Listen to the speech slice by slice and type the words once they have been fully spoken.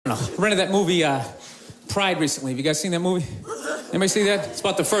rented that movie, Pride recently. Have you guys seen that movie? Anybody see that? It's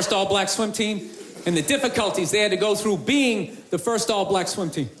about the first all-black swim team and the difficulties they had to go through being the first all-black swim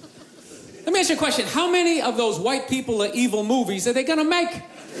team. Let me ask you a question. How many of those white people are evil movies are they gonna make?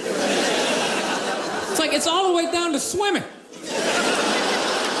 It's like it's all the way down to swimming.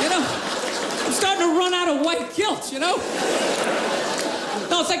 You know? I'm starting to run out of white guilt, you know?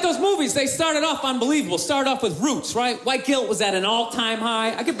 No, it's like those movies. They started off unbelievable. Started off with Roots, right? White guilt was at an all-time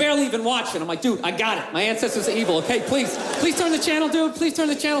high. I could barely even watch it. I'm like, dude, I got it. My ancestors are evil, okay? Please turn the channel, dude. Please turn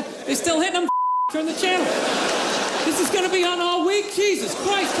the channel. They're still hitting them. Turn the channel. This is going to be on all week. Jesus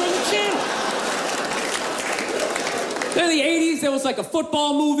Christ, turn the channel. Then in the 80s, there was like a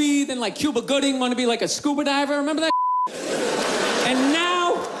football movie. Then like Cuba Gooding wanted to be like a scuba diver. Remember that? And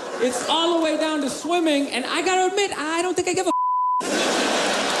now it's all the way down to swimming. And I got to admit, I don't think I give a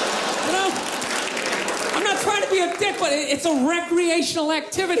You know? I'm not trying to be a dick, but it's a recreational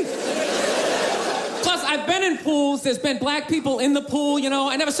activity. Plus, I've been in pools. There's been black people in the pool, you know.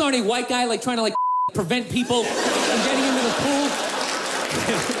 I never saw any white guy like trying to like prevent people from getting into the pool.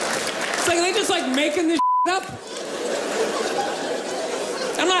 It's like they just like making this up.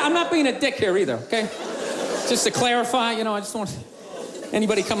 I'm not being a dick here either, okay? Just to clarify, you know, I just don't want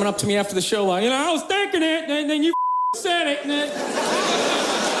anybody coming up to me after the show like, you know, I was thinking it, and then you said it.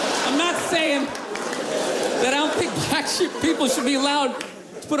 I'm not saying that I don't think black people should be allowed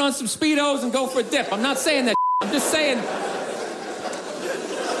to put on some Speedos and go for a dip. I'm not saying that. I'm just saying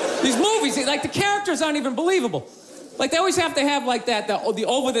these movies, like the characters aren't even believable. Like they always have to have like that, the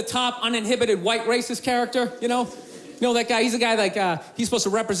over-the-top, uninhibited white racist character, you know? You know that guy, he's a guy like, he's supposed to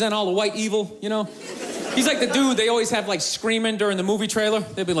represent all the white evil, you know? He's like the dude they always have like screaming during the movie trailer.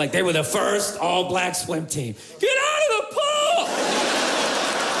 They'd be like, they were the first all-black swim team. Get out of the pool!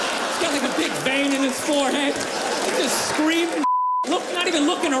 He's got like a big vein in his forehead. He's just screaming, not even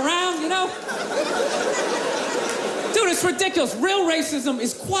looking around, you know? Dude, it's ridiculous. Real racism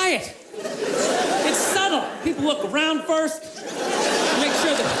is quiet. It's subtle. People look around first. Make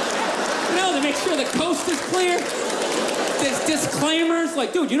sure they make sure the coast is clear. There's disclaimers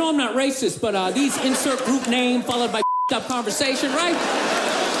like, dude, you know I'm not racist, but these insert group name followed by up conversation, right?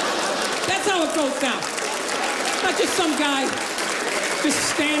 That's how it goes down. Not just some guy just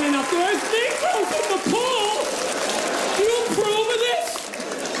standing up there. There's Negroes in the pool. Do you approve of this?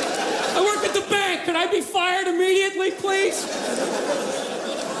 I work at the bank. Could I be fired immediately, please?